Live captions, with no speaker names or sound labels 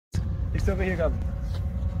It's over here, Gabby.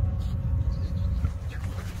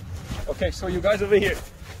 Okay, so you guys over here.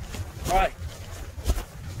 All right.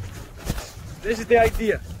 This is the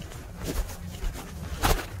idea.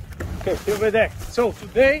 Okay, stay over there. So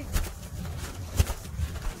today,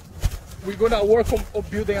 we're gonna work on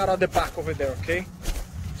building out of the back over there, okay?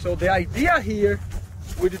 So the idea here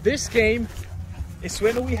with this game is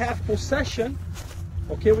when we have possession,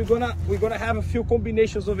 okay, we're gonna have a few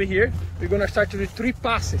combinations over here. We're gonna start with 3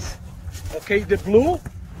 passes. Okay, the blue,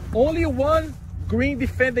 only one green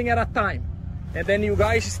defending at a time. And then you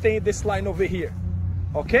guys stay in this line over here.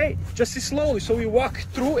 Okay, just slowly, so we walk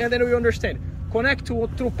through and then we understand. Connect to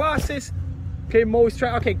 2 passes. Okay, Mo is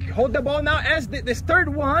trying. Okay, hold the ball now. As this third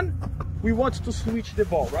one, we want to switch the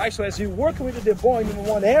ball, right? So as you work with the ball in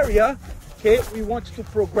one area, okay, we want to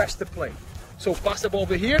progress the play. So pass the ball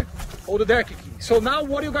over here, hold it there, Kiki. So now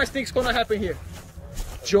what do you guys think is gonna happen here?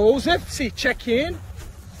 Joseph, see, check in.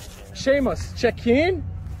 Seamus, check in.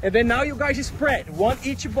 And then now you guys spread. 1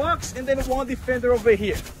 each box and then 1 defender over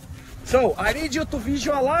here. So I need you to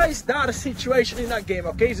visualize that situation in a game,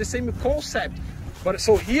 okay? It's the same concept. But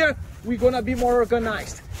so here, we're gonna be more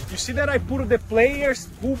organized. You see that I put the players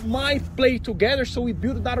who might play together, so we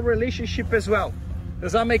build that relationship as well.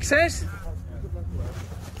 Does that make sense?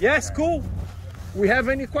 Yes, cool. We have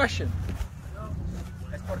any question?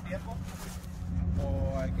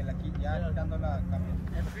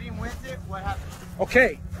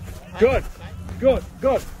 Okay, good, good,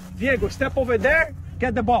 good. Diego, step over there,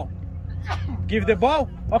 get the ball. Give the ball.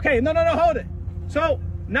 Okay, no, hold it. So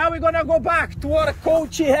now we're gonna go back to what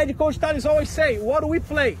head coach Thales always say. What do we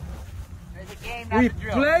play? We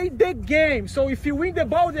play the game. So if you win the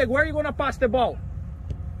ball, Diego, where are you gonna pass the ball?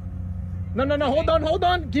 No, hold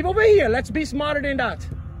on. Give over here. Let's be smarter than that.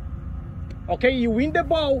 Okay, you win the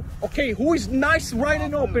ball. Okay, who is nice, right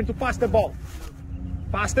and open to pass the ball?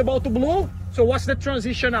 Pass the ball to blue. So what's the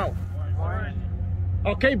transition now?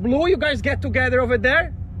 Okay, blue, you guys get together over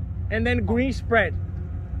there. And then green spread.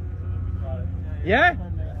 Yeah?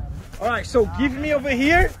 All right, so give me over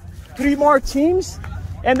here 3 more teams.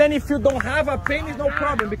 And then if you don't have a pen, it's no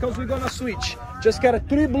problem because we're gonna switch. Just get a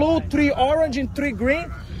 3 blue, 3 orange, and 3 green.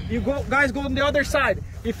 You guys go on the other side.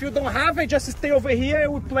 If you don't have it, just stay over here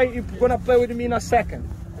and you're gonna play with me in a second.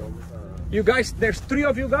 You guys, there's 3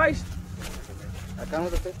 of you guys.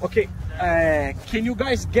 Okay, can you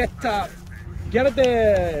guys get the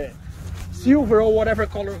silver or whatever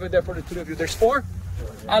color over there for the 3 of you? There's 4.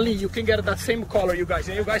 Ali, you can get that same color, you guys,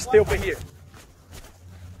 and you guys stay over here.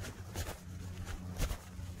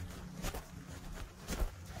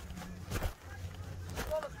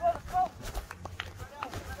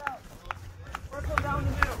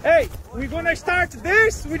 Hey, we're gonna start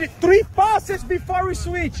this with 3 passes before we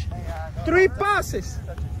switch. 3 passes.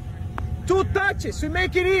 2 touches. We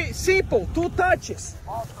make it simple. 2 touches.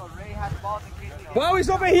 Ball is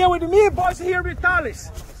over here with me, ball is here with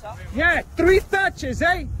Thales. Yeah, 3 touches,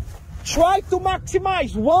 eh? Try to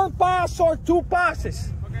maximize 1 pass or 2 passes.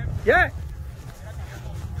 Yeah?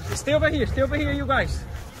 Stay over here, you guys.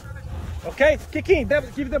 Okay, kick in,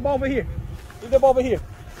 give the ball over here. Give the ball over here.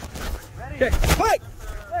 Okay, play!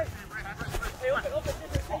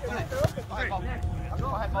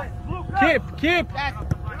 Keep.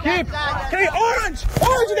 Okay, orange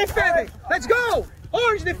defending. Let's go.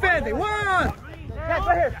 Orange defending. 1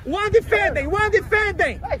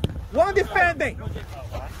 defending.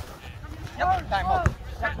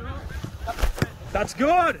 That's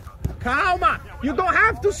good. Calma. You don't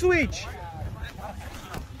have to switch.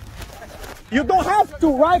 You don't have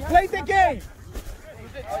to, right? Play the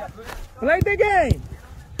game.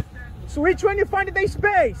 Switch when you find the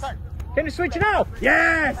space. Can you switch now?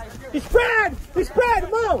 Yes. Spread,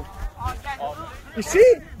 Mo. You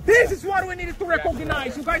see? This is what we needed to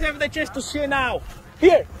recognize. You guys have the chance to see now.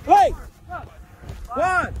 Here, play.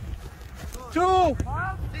 1, 2.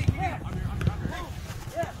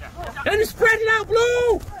 And spread now,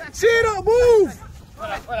 blue. Zero, move.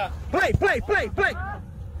 Play. Play,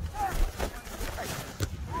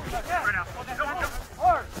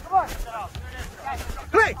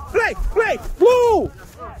 blue.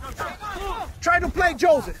 Try to play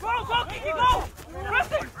Joseph. Go, Kiki, go.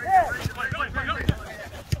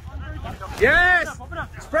 Yes.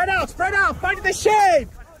 Spread out. Find the shape.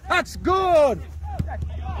 That's good.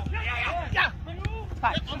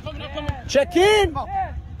 Check in.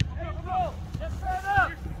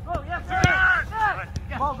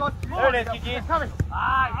 There it is, Kiki. It's coming.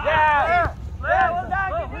 Yeah.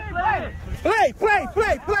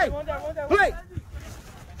 Play.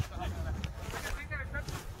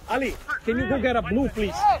 Ali, can you go get a blue,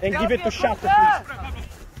 please? And give it to Shatta, please.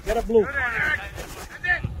 Get a blue.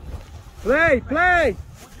 Play, play.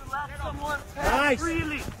 Nice.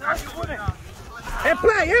 Freely. And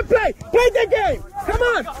play, and play. Play the game. Come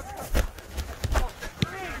on.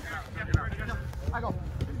 I go.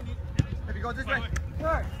 If you go this way.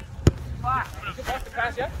 Third.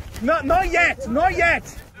 Pass yet? No, not yet, not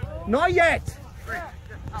yet. Not yet.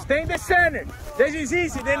 Stay in the center. This is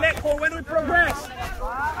easy. The next one when we progress.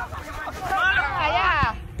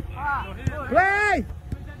 Yeah. Play.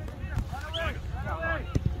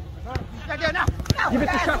 Now. Give it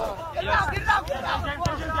to Shaq. Get it out.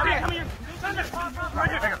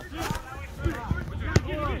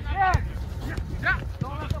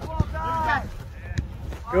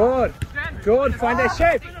 Good. Good. Find that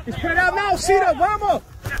shape. Spread out now, Ciro. Vamos.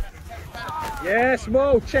 Yes,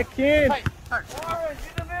 Mo. Check in. Orange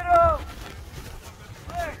in the middle.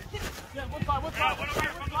 One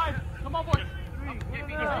side. Come on, boy.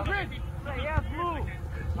 Yeah, blue.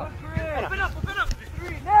 Open up.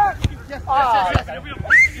 Three. Next. Yes.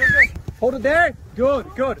 Hold it there. Good,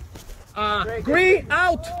 good. Green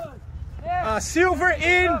out. Silver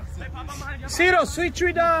in. Ciro, switch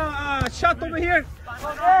with the shot over here.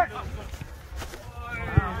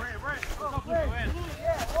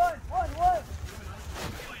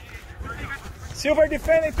 Silver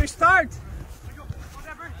defending to start.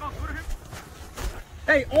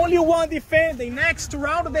 Hey, only one defending. Next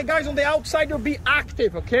round, the guys on the outside will be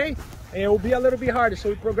active, okay? And it will be a little bit harder, so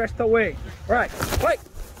we progress away. All right, play.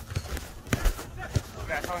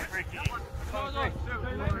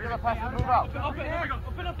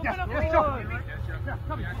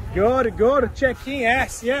 Good, good. Check in.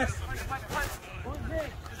 Yes.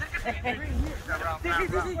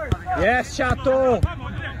 Yes, Chato.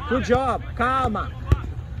 Good job. Calma.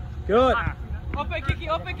 Good. Open,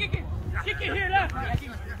 Kiki. Kiki here, left.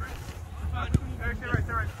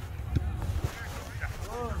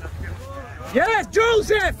 Yes,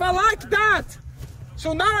 Joseph, I like that.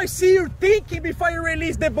 So now I see you thinking before you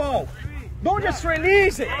release the ball. Don't just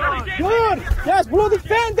release it. Good. Yes, blue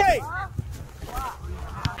defending.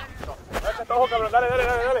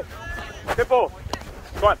 Dale. Tempo.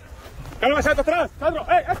 Juan. Calma, salta atrás. Sandro.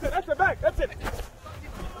 Hey, that's it, back. That's it.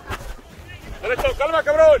 Derecho, calma,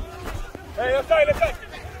 cabrón. Hey, let's go.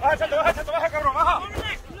 Baja, cabrón, baja.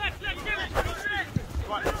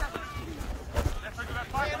 Juan.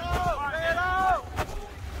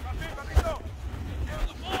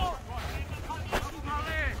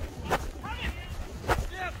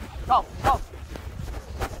 Go.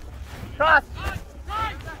 Cross.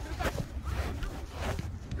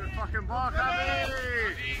 Good fucking ball, Javi.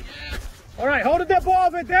 All right, hold the ball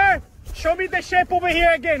over there. Show me the shape over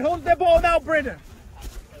here again. Hold the ball now, Brendan.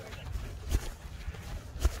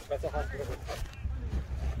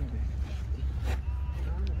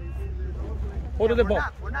 Hold the ball.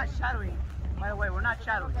 We're not shadowing. By the way, we're not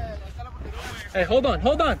shadowing. Hey, hold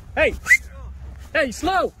on. Hey,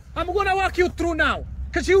 slow. I'm gonna walk you through now,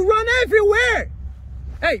 cause you run everywhere.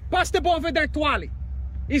 Hey, pass the ball over there to Ali.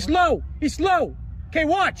 He's low. Okay,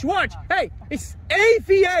 watch. Hey, it's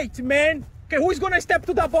 8v8, man. Okay, who's gonna step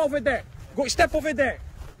to the ball over there? Go step over there.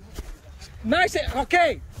 Nice.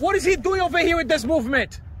 Okay, what is he doing over here with this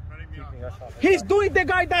movement? He's doing the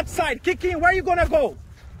guy that side. Kicking, where are you gonna go?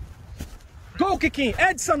 Go, Kicking.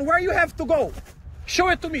 Edson, where you have to go? Show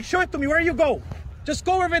it to me. Where you go? Just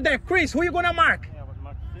go over there. Chris, who you gonna mark?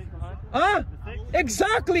 Huh?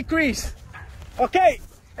 Exactly, Chris. Okay.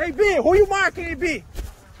 AB, who you marking, AB?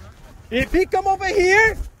 AB, come over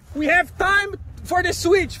here. We have time for the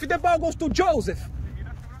switch. If the ball goes to Joseph.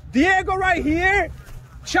 Diego right here.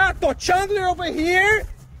 Chato, Chandler over here.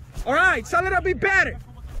 All right, it's a little bit better.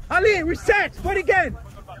 Ali, reset. Do it again.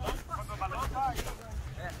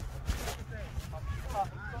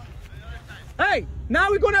 Hey, now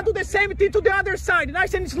we're gonna do the same thing to the other side.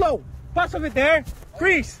 Nice and slow. Pass over there.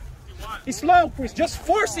 Chris. It's slow, Chris. Just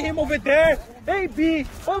forcing him over there. AB,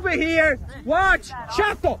 over here. Watch.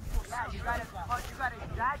 Chato.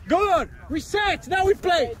 Good. Reset. Now we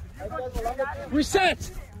play.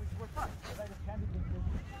 Reset.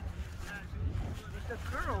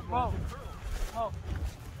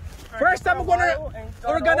 First, I'm gonna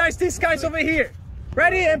organize these guys over here.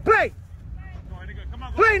 Ready and play.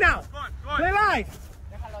 Play now. Play live.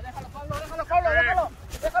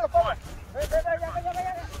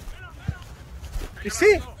 You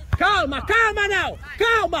see? Calma now.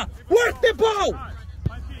 Calma. Work the ball.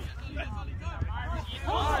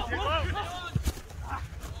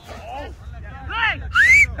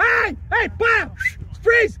 Hey, bam.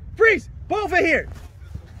 Freeze. Ball over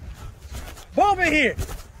here.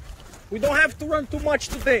 We don't have to run too much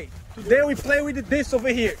today. Today we play with this over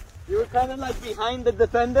here. You're kind of like behind the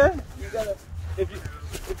defender. You gotta,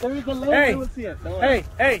 if There is a logo. Hey, You will see it. Don't worry.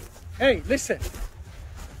 hey, listen.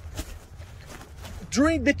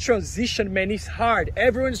 During the transition, man, it's hard.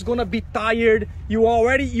 Everyone's gonna be tired.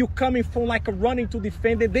 You coming from like a running to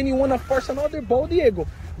defend, and then you wanna force another ball, Diego.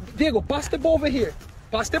 Diego, pass the ball over here.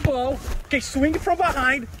 Pass the ball. Okay, swing it from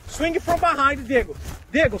behind. Swing it from behind, Diego.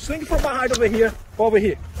 Diego, swing it from behind over here. Over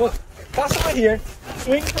here. Oh, pass over here.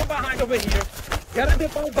 Swing it from behind over here. Get the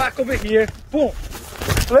ball back over here. Boom.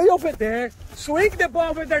 Play over there. Swing the ball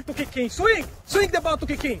over there to Kikin. Swing. Swing the ball to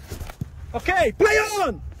Kikin. Okay, play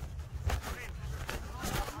on.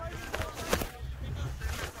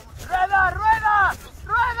 Rueda, rueda,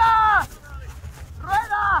 rueda,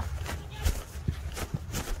 rueda.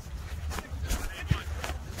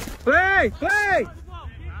 Play, play.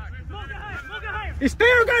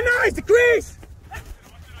 Stay organized, Chris.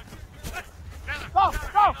 Go,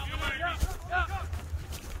 go.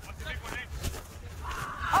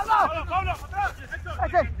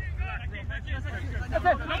 That's it. That's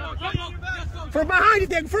it. From behind,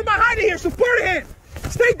 Diego. From behind here. Support him.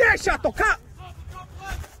 Stay there, Chato.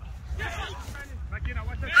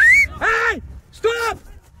 Hey, stop.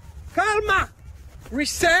 Calma.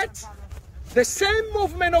 Reset. The same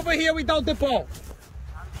movement over here without the ball.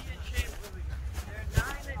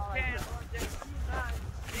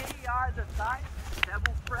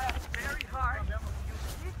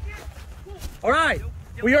 All right.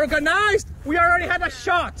 We organized. We already had a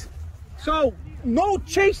shot. So no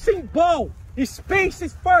chasing ball. The space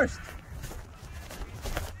is first.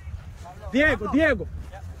 Diego.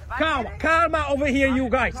 Calma over here, you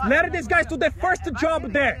guys. Let these guys do the first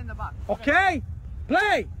job there. Okay?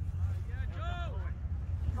 Play.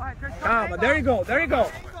 Calma. There you go. There you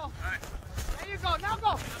go. There you go. Now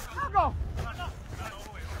go. Now go.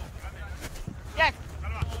 Yes.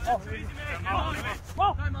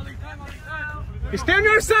 Stay on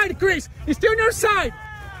your side, Chris. Stay on your side.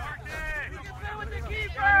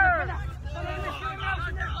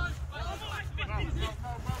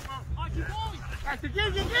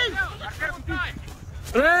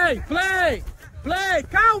 Play.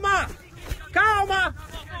 Calma.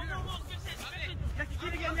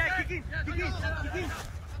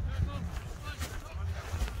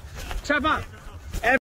 Chaval.